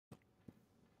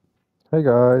Hey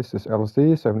guys, this is Ellis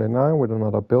with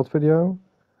another build video.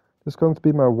 This is going to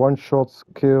be my one-shot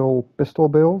kill pistol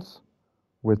build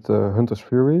with Hunter's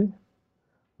Fury.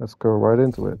 Let's go right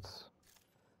into it.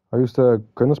 I use the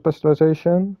gunner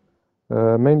specialization,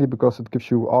 mainly because it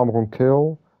gives you armor on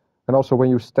kill, and also when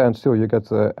you stand still you get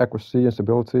accuracy and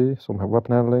stability, some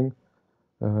weapon handling.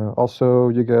 Also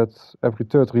you get every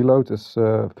third reload is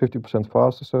 50%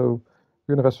 faster, so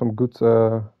you're gonna have some good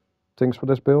things for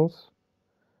this build.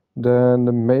 Then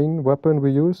the main weapon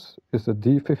we use is the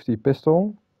D50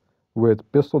 pistol with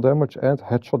pistol damage and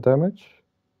headshot damage.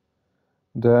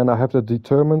 Then I have the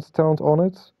determined talent on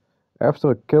it.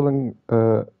 After killing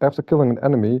an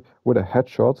enemy with a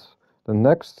headshot, the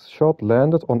next shot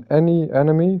landed on any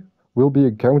enemy will be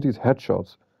a guaranteed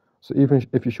headshot. So even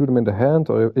if you shoot him in the hand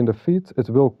or in the feet, it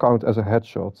will count as a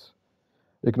headshot.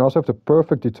 You can also have the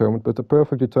perfect determined, but the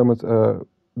perfect determined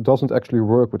doesn't actually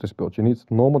work with this build. You need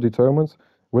normal determined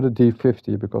with a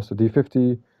D50 because the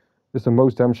D50 is the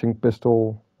most damaging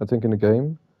pistol I think in the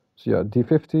game. So yeah,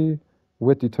 D50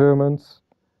 with determined,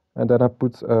 and then I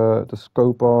put the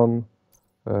scope on,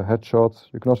 headshot.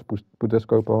 You can also put this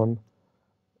scope on.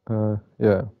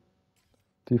 Yeah,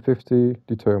 D50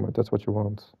 determined. That's what you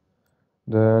want.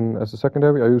 Then as a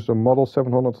secondary, I use the Model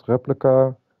 700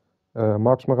 replica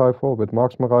marksman rifle with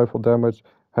marksman rifle damage,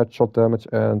 headshot damage,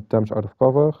 and damage out of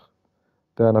cover.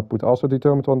 Then I put also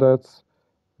determined on that,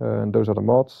 and those are the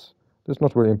mods. This is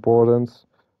not really important.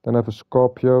 Then I have a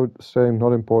Scorpio, same,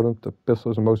 not important. The pistol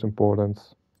is the most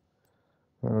important.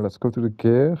 Let's go to the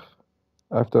gear.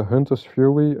 I have the Hunter's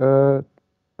Fury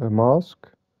mask,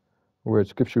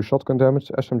 which gives you shotgun damage,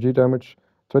 SMG damage,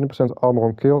 20% armor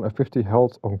on kill, and 50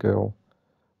 health on kill.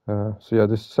 So yeah,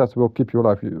 this set will keep you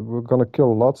alive. We're gonna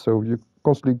kill a lot, so you're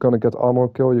constantly gonna get armor on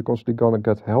kill, you're constantly gonna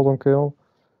get health on kill.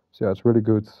 So yeah, it's really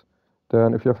good.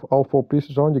 Then if you have all 4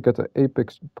 pieces on, you get the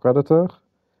Apex Predator.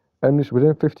 Enemies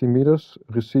within 50 meters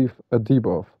receive a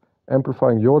debuff,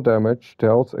 amplifying your damage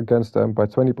dealt against them by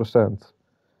 20%.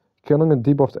 Killing a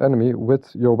debuffed enemy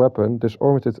with your weapon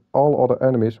disoriented all other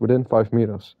enemies within 5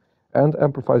 meters, and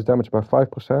amplifies damage by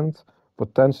 5% for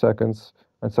 10 seconds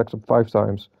and stacks up 5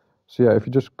 times. So yeah, if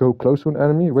you just go close to an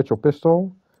enemy with your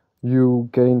pistol, you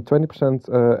gain 20%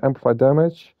 amplified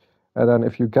damage, and then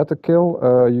if you get the kill,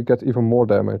 you get even more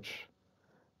damage.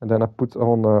 And then I put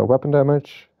on weapon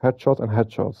damage, headshot, and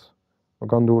headshot. We're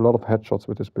gonna do a lot of headshots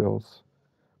with this build.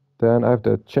 Then I have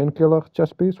the Chain Killer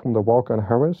chest piece from the Walker and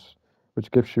Harris, which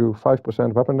gives you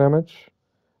 5% weapon damage.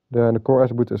 Then the core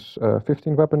attribute is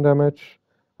 15 weapon damage.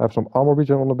 I have some armor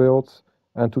regen on the build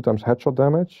and 2 times headshot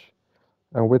damage.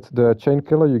 And with the Chain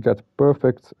Killer you get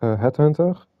perfect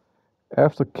headhunter.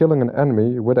 After killing an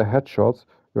enemy with a headshot,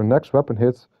 your next weapon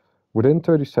hit within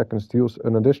 30 seconds deals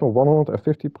an additional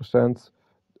 150%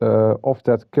 of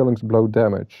that killing's blow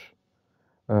damage.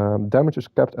 Damage is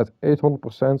capped at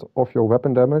 800% of your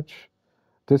weapon damage.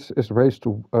 This is raised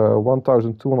to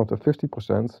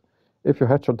 1250% if your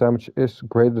headshot damage is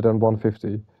greater than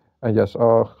 150. And yes,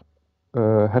 our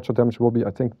headshot damage will be, I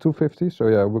think, 250. So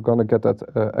yeah, we're gonna get that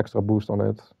extra boost on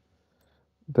it.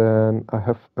 Then I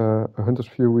have a Hunter's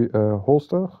Fury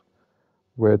holster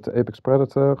with Apex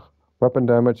Predator, weapon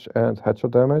damage, and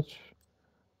headshot damage.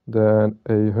 Then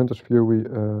a Hunter's Fury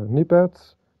knee pad,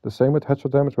 the same with headshot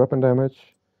damage, weapon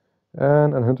damage.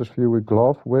 And a Hunter's Fury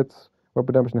glove with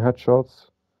weapon damage and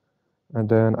headshots. And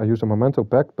then I use a Memento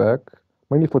backpack,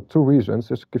 mainly for 2 reasons.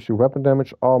 This gives you weapon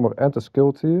damage, armor, and a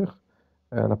skill tier.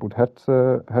 And I put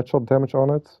headshot damage on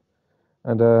it.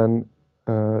 And then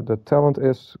the talent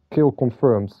is kill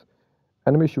confirmed.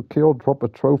 Enemies you kill drop a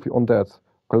trophy on that.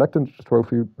 Collecting the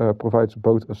trophy provides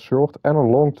both a short and a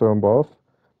long-term buff,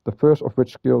 the first of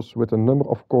which scales with a number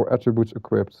of core attributes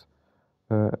equipped,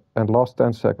 and lasts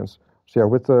 10 seconds. So yeah,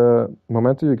 with the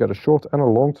Memento you get a short and a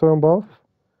long-term buff.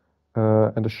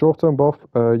 And the short-term buff,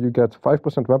 you get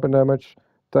 5% weapon damage,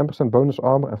 10% bonus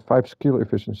armor, and 5 skill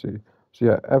efficiency. So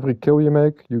yeah, every kill you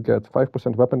make, you get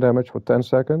 5% weapon damage for 10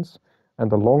 seconds. And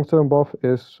the long-term buff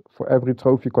is for every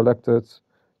trophy collected,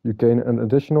 you gain an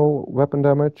additional weapon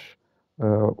damage,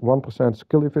 1%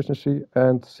 skill efficiency,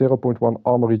 and 0.1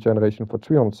 armor regeneration for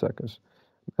 300 seconds.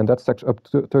 And that stacks up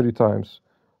to 30 times.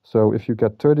 So if you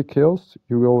get 30 kills,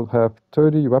 you will have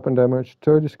 30 weapon damage,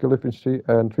 30 skill efficiency,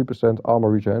 and 3%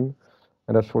 armor regen.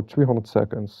 And that's for 300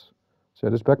 seconds. So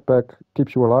yeah, this backpack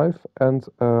keeps you alive and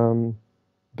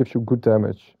gives you good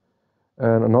damage.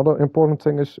 And another important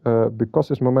thing is, because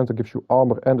this Memento gives you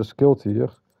armor and a skill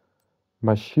tier,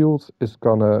 my shield is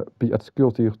gonna be at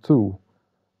skill tier 2.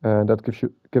 And that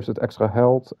gives it extra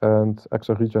health and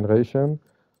extra regeneration.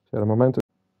 So yeah, the Memento.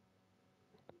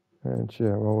 And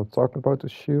yeah, while we're talking about the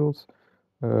shield,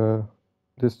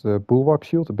 This is the Bulwark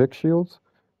shield, the big shield,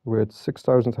 with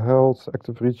 6000 health,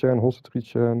 active regen, holstered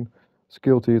regen,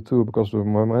 skill tier 2 because of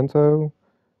memento,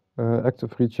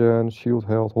 active regen, shield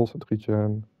health, holstered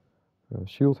regen,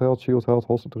 shield health,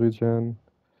 holstered regen.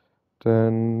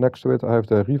 Then next to it I have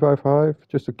the revive hive,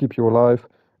 just to keep you alive.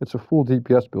 It's a full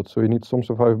DPS build, so you need some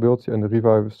survivability, and the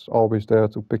revive is always there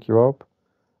to pick you up.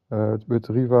 With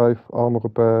revive, armor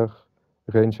repair,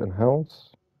 range and health.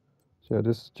 So yeah,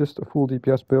 this is just a full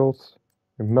DPS build.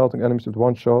 You're melting enemies with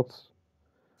one shot.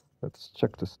 Let's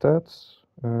check the stats.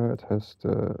 It has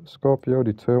the Scorpio,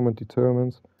 determined.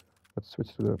 Let's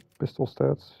switch to the pistol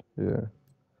stats. Yeah.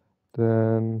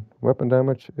 Then weapon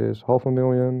damage is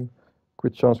 500,000.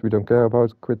 Crit chance we don't care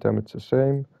about. Crit damage the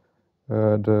same.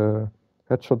 The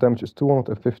headshot damage is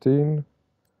 215.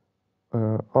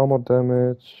 Armor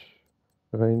damage,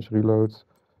 range, reload,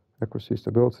 accuracy,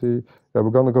 stability. Yeah,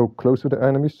 we're gonna go close to the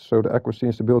enemies, so the accuracy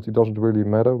and stability doesn't really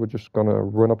matter. We're just gonna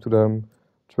run up to them,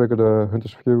 trigger the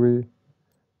Hunter's Fury,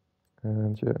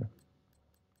 and yeah.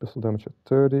 Pistol damage at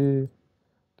 30.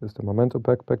 There's the Memento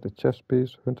backpack, the chest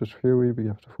piece, Hunter's Fury, we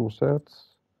have the full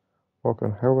sets. Walker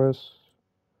and Harris,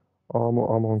 armor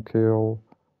on kill,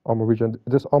 armor regen.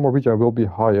 This armor regen will be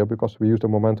higher because we use the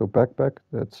Memento backpack.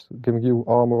 That's giving you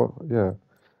armor, yeah.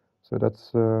 So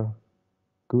that's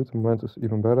good. Memento is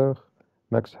even better.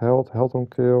 Max health on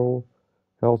kill,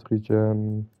 health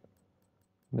regen.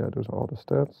 Yeah, those are all the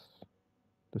stats.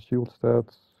 The shield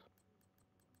stats.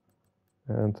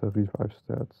 And the revive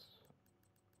stats.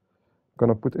 I'm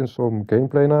gonna put in some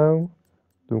gameplay now.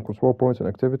 Doing control points and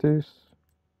activities.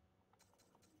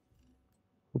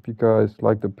 Hope you guys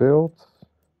like the build.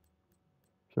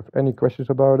 If you have any questions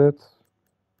about it,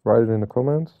 write it in the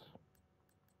comments.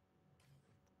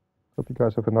 Hope you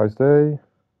guys have a nice day.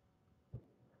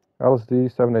 LSD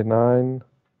 789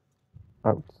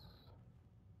 out.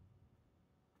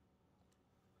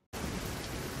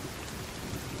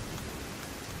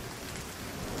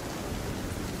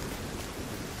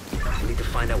 We need to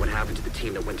find out what happened to the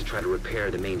team that went to try to repair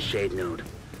the main shade node.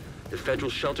 The federal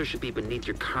shelter should be beneath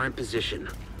your current position.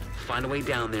 Find a way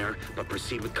down there, but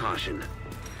proceed with caution.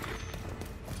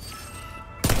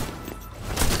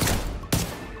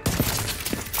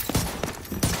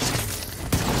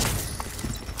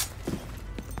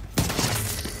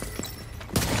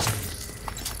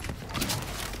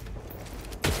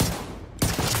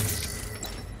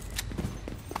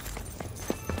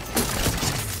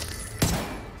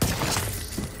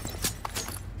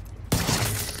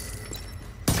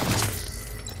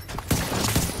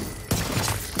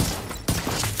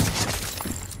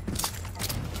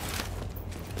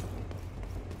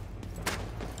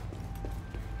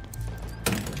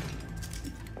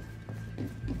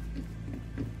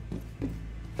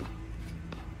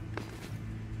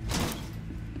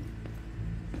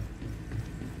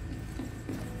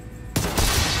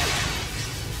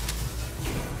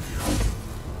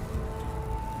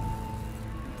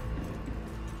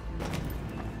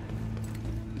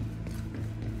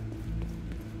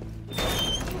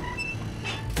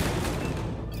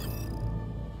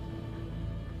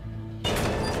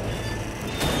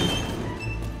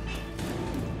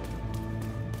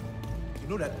 You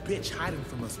know that bitch hiding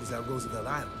from us was at Roosevelt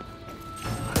Island.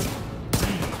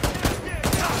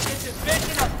 It's a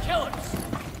bitch and killers!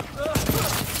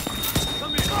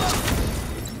 Come here!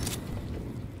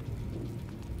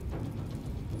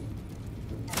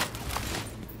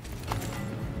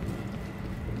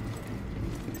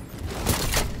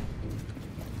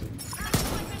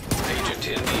 Agent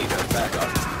in need of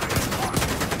backup.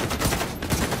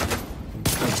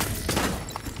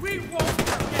 We won't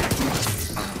forget!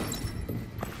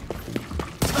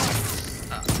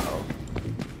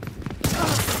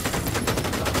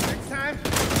 Next time,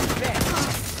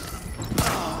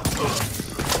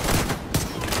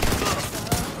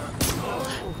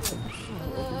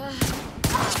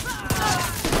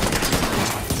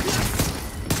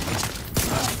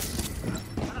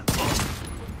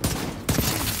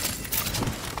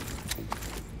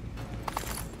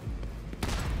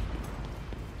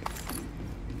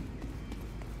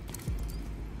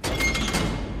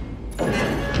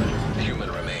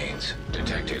 Human remains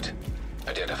detected.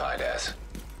 Identified as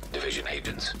division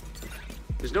agents.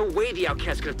 There's no way the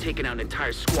outcast could have taken out an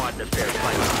entire squad in a fair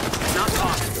fight. It's not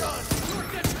possible.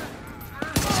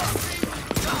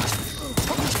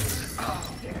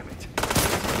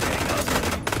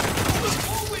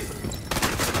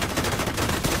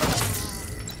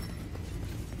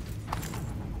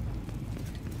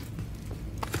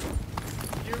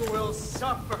 You will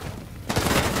suffer!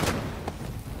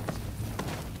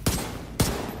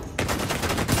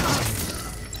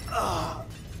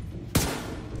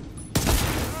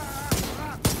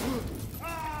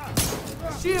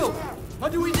 Shield!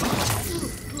 What do we do?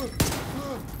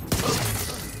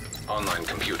 Online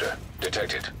computer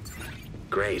detected.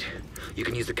 Great. You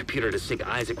can use the computer to sync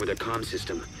Isaac with their comm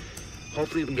system.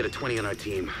 Hopefully we can get a 20 on our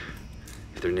team.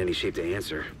 If they're in any shape to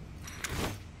answer.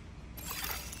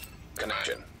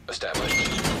 Connection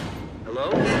established. Hello?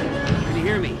 Can you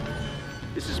hear me?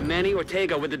 This is Manny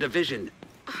Ortega with the Division.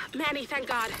 Manny, thank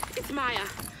God. It's Maya.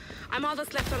 I'm all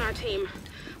that's left on our team.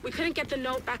 We couldn't get the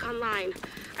node back online.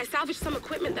 I salvaged some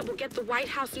equipment that will get the White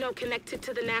House node connected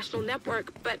to the national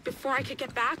network, but before I could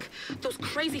get back, those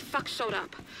crazy fucks showed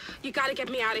up. You gotta get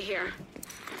me out of here.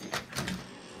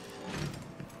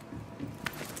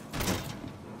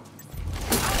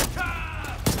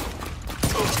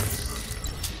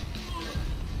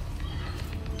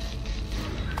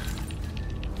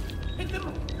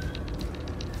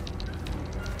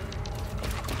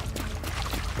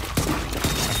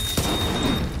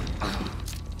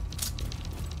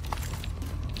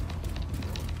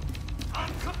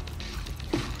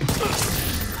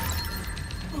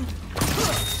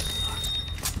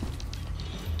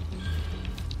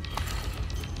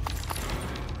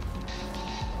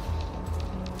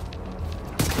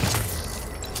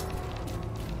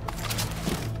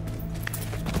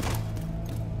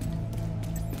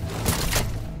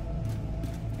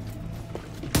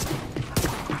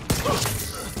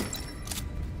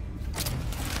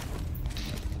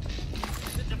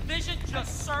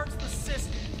 Just search the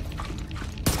system.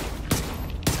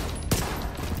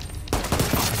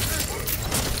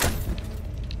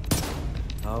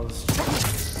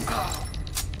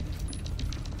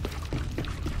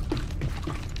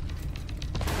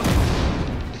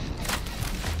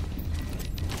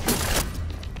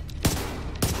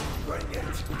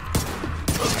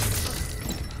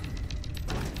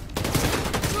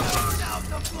 Burn out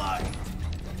the blood.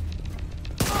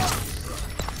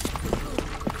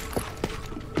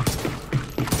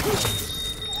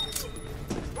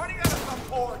 Running out of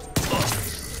support.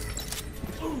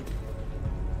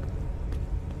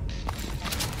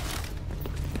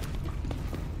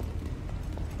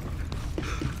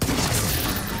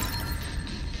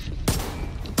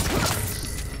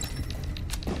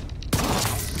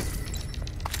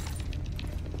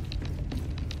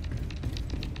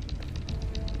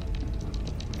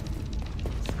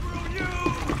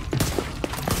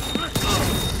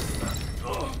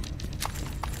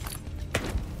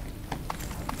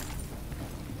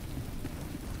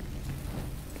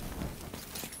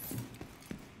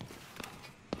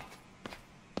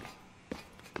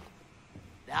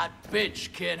 That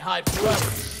bitch can't hide forever.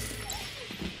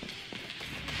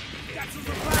 That's a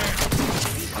repair.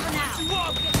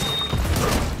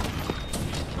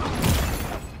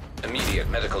 Immediate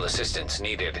medical assistance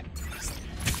needed.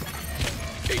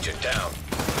 Agent down.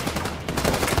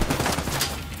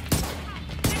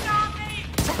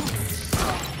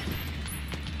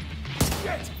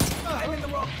 Shit! I'm in the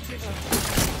wrong position.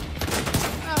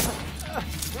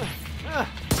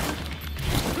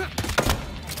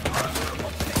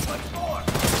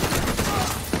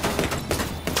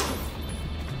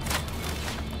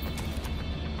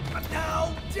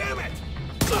 Now, damn it!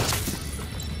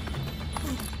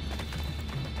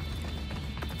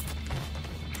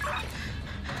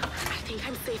 I think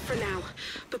I'm safe for now,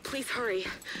 but please hurry.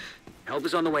 Help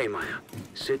is on the way, Maya.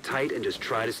 Sit tight and just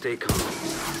try to stay calm.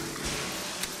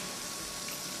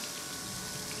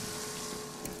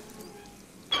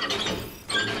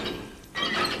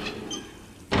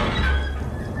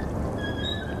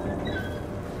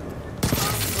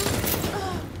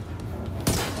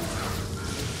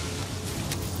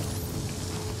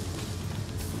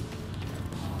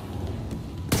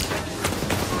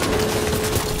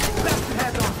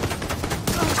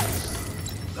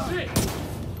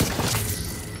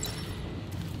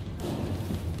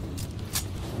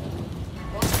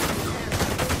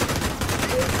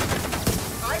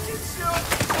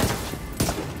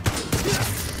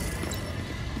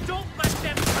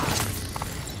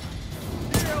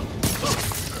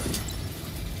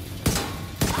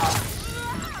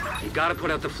 Gotta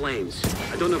put out the flames.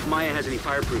 I don't know if Maya has any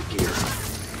fireproof gear.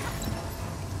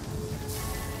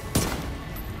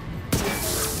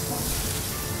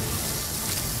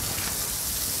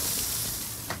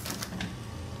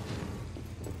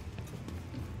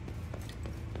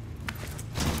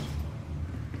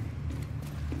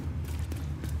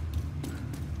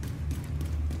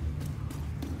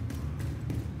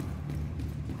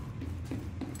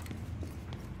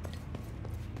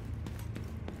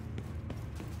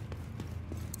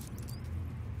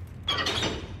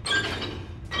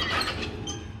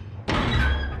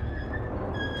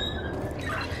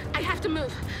 I have to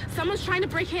move. Someone's trying to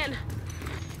break in.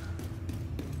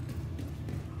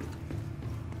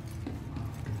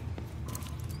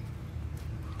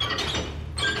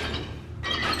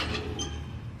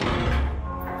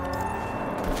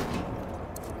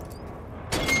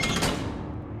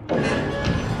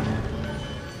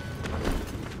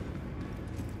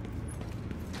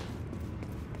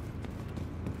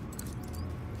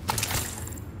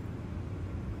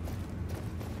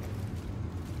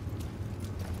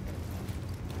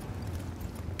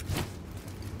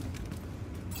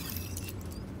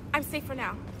 I'm safe for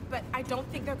now, but I don't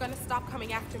think they're gonna stop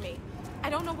coming after me. I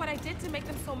don't know what I did to make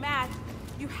them so mad.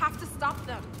 You have to stop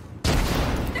them.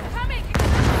 They're coming!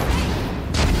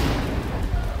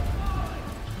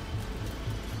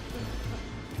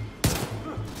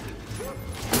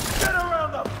 Get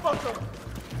around the fucker!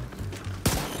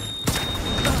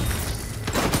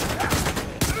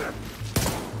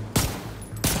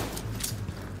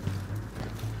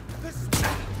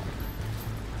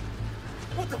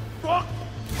 What the fuck?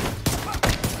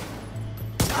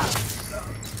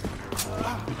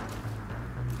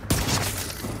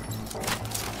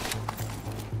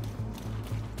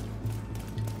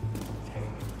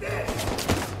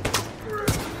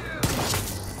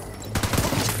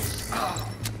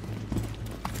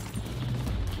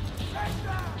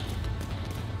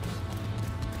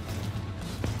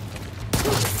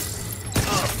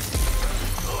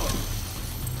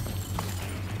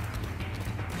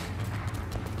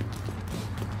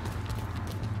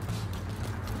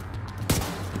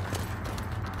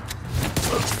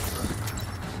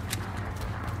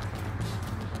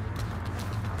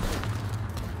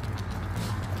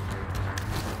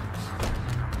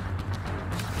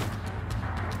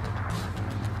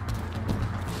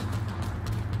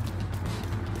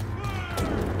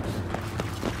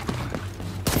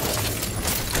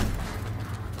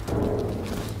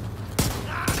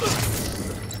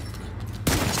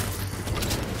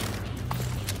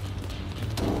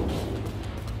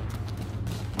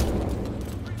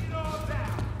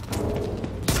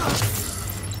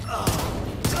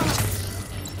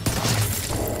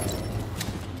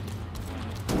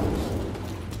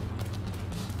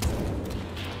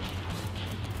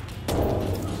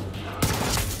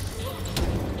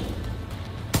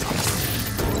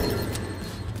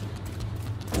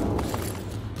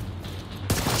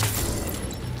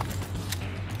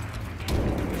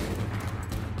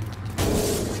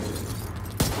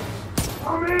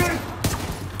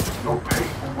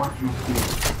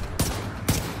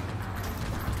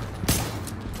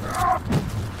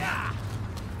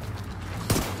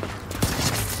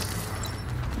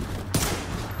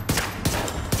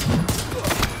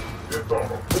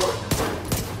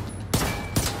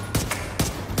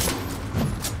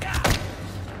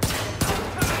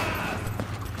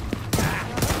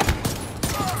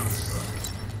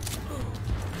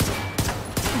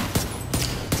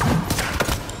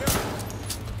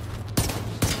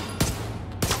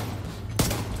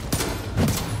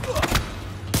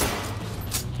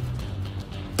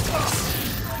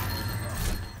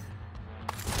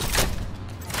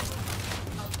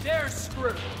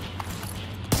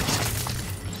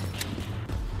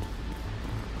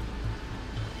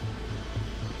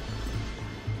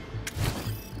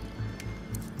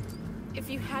 If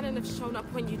you hadn't have shown up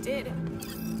when you did,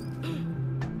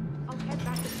 I'll head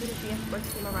back as soon as the expert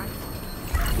team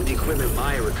arrives. With the equipment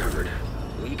Maya recovered,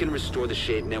 we can restore the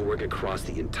Shade network across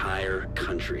the entire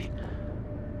country.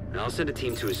 And I'll send a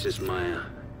team to assist Maya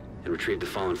and retrieve the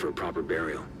fallen for a proper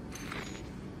burial.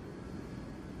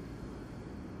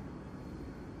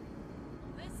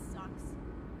 This sucks.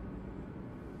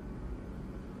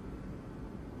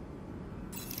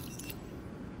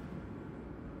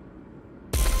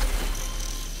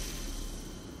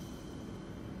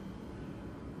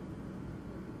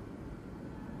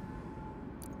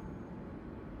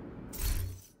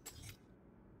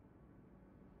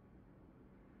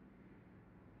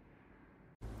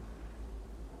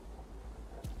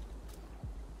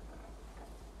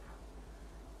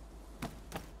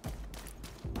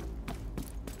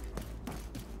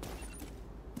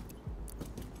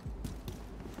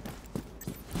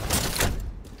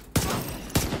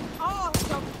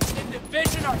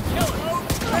 Division are killing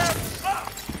us!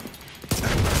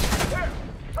 Here,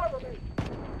 cover me!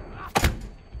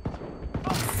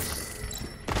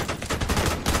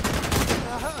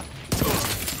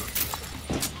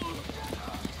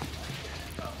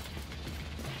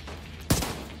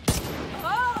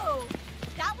 Oh,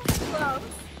 that was close.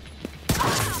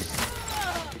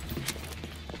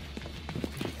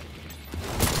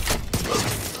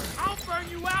 I'll burn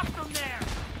you out from there!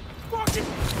 Fucking...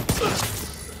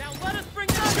 Now let us bring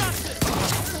them justice!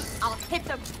 I'll hit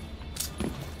them.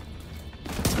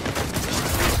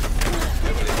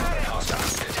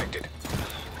 Hostiles detected.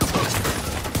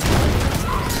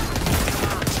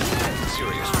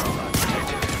 Serious trauma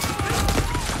detected.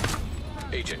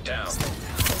 Agent down.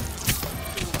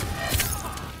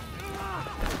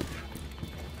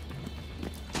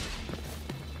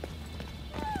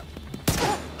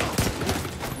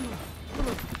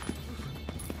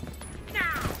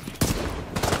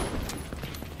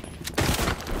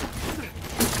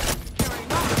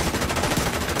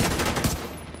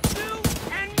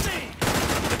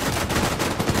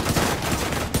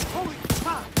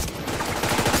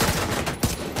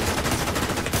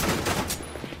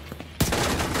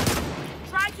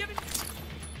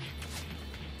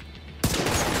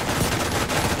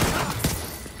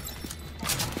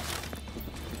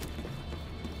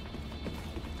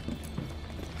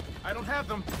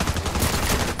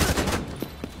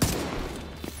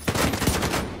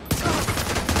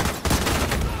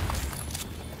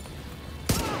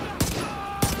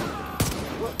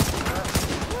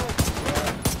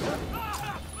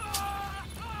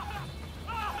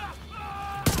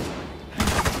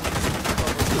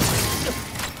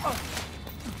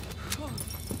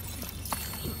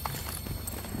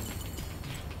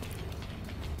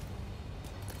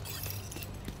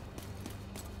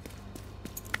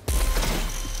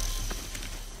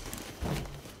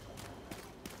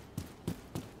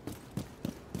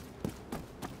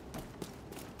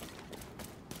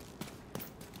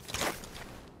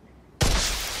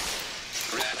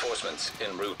 Reinforcements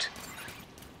en route.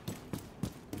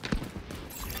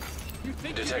 You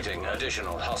think Detecting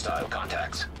additional hostile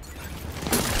contacts.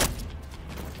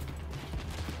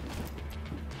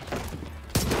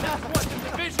 that's what the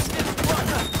division is for?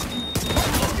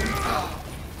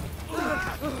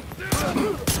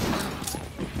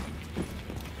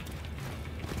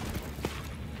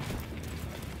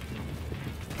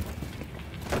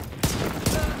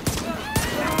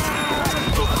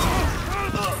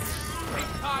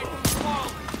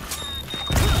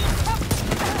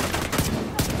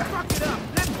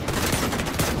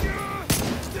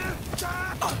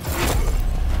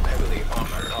 Heavily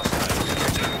armored hostiles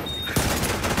detected.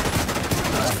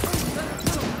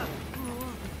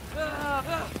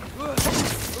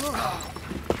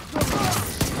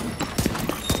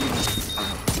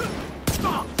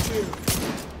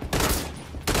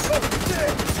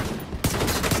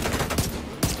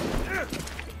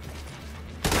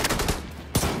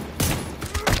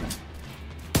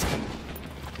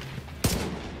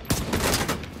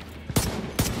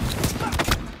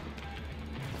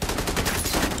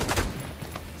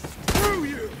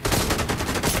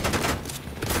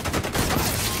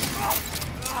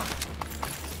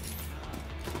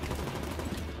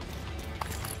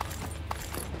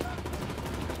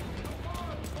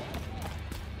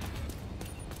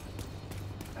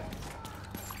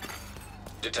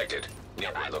 Detected.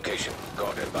 Nearby location.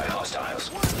 Guarded by hostiles.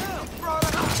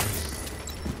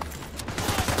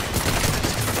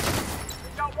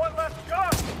 Got one left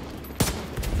gun!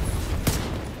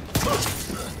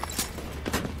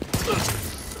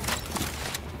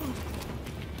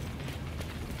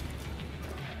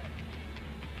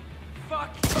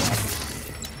 Fuck!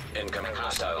 Incoming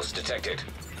hostiles detected.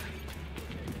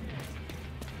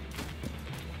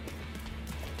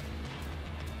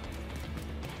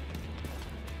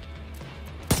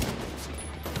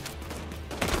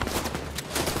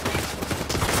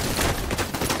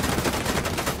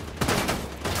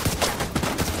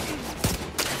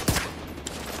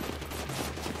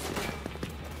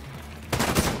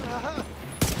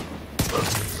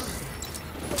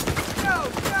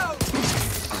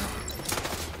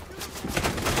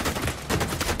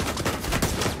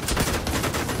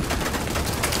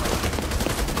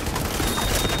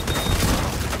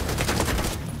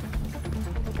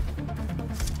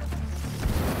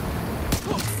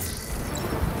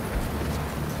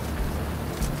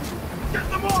 Get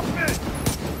them off me!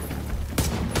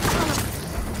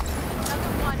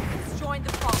 Another one has joined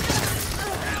the call.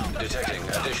 Detecting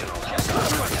additional hostile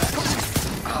contacts.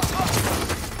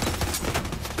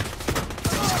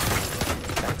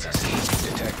 Access key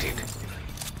detected.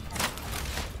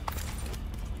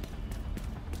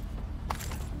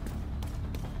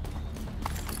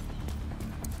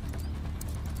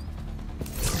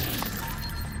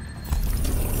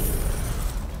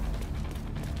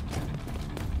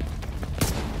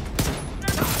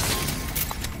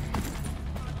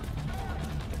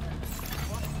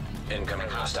 Incoming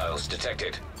hostiles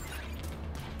detected.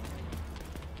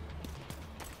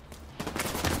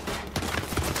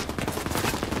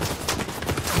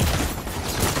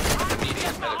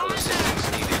 Immediate medical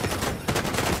assistance needed.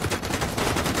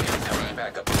 Incoming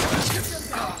backup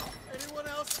request. Anyone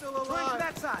else still alive?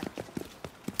 That side!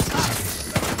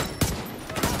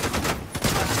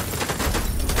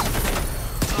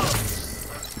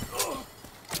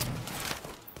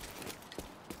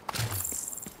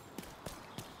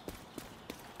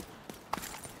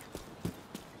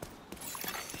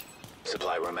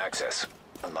 Supply room access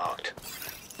unlocked.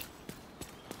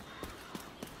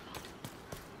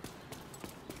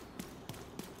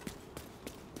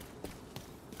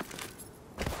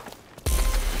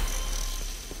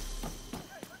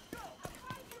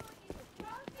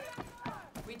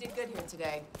 We did good here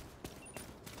today.